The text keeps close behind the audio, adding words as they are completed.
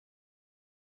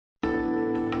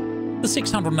The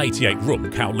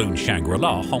 688-room Kowloon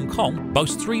Shangri-La, Hong Kong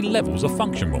boasts 3 levels of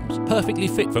function rooms, perfectly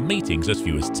fit for meetings as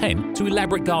few as 10 to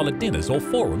elaborate gala dinners or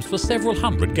forums for several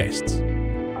hundred guests.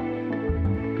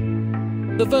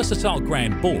 The versatile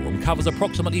Grand Ballroom covers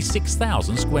approximately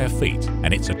 6,000 square feet,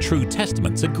 and it's a true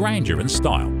testament to grandeur and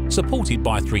style. Supported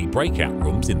by 3 breakout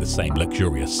rooms in the same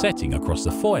luxurious setting across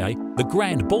the foyer, the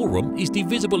Grand Ballroom is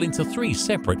divisible into 3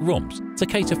 separate rooms to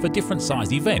cater for different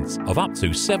sized events of up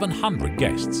to 700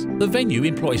 guests. The venue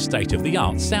employs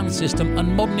state-of-the-art sound system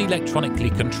and modern electronically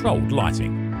controlled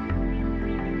lighting.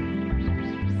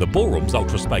 The ballroom's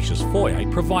ultra-spacious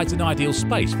foyer provides an ideal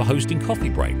space for hosting coffee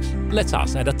breaks. Let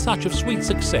us add a touch of sweet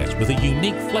success with a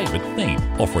unique flavoured theme,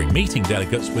 offering meeting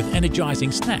delegates with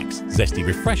energising snacks, zesty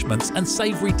refreshments and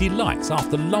savoury delights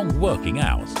after long working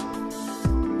hours.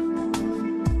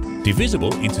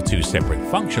 Divisible into 2 separate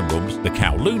function rooms, the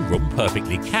Kowloon room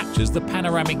perfectly captures the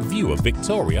panoramic view of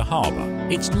Victoria Harbour.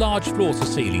 Its large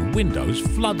floor-to-ceiling windows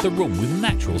flood the room with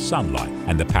natural sunlight,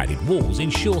 and the padded walls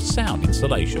ensure sound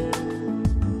insulation.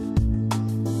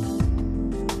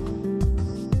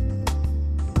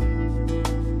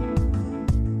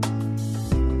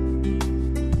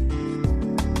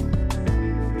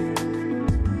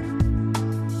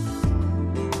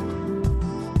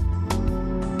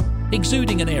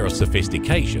 Exuding an air of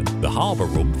sophistication, the harbour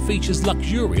room features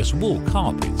luxurious wool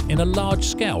carpets in a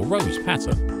large-scale rose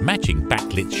pattern, matching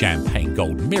backlit champagne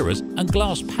gold mirrors and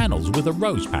glass panels with a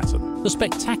rose pattern. The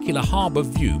spectacular harbour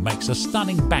view makes a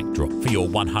stunning backdrop for your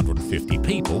 150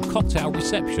 people cocktail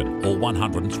reception or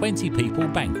 120 people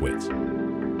banquet.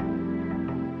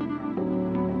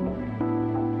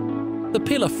 The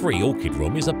pillar-free Orchid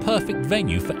Room is a perfect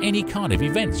venue for any kind of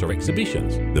events or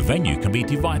exhibitions. The venue can be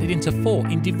divided into 4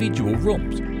 individual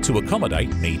rooms to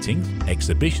accommodate meetings,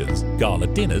 exhibitions, gala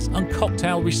dinners and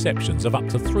cocktail receptions of up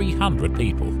to 300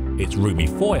 people. Its roomy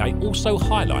foyer also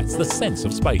highlights the sense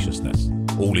of spaciousness.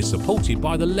 All is supported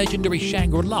by the legendary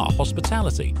Shangri-La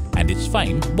hospitality and its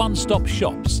famed one-stop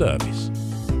shop service.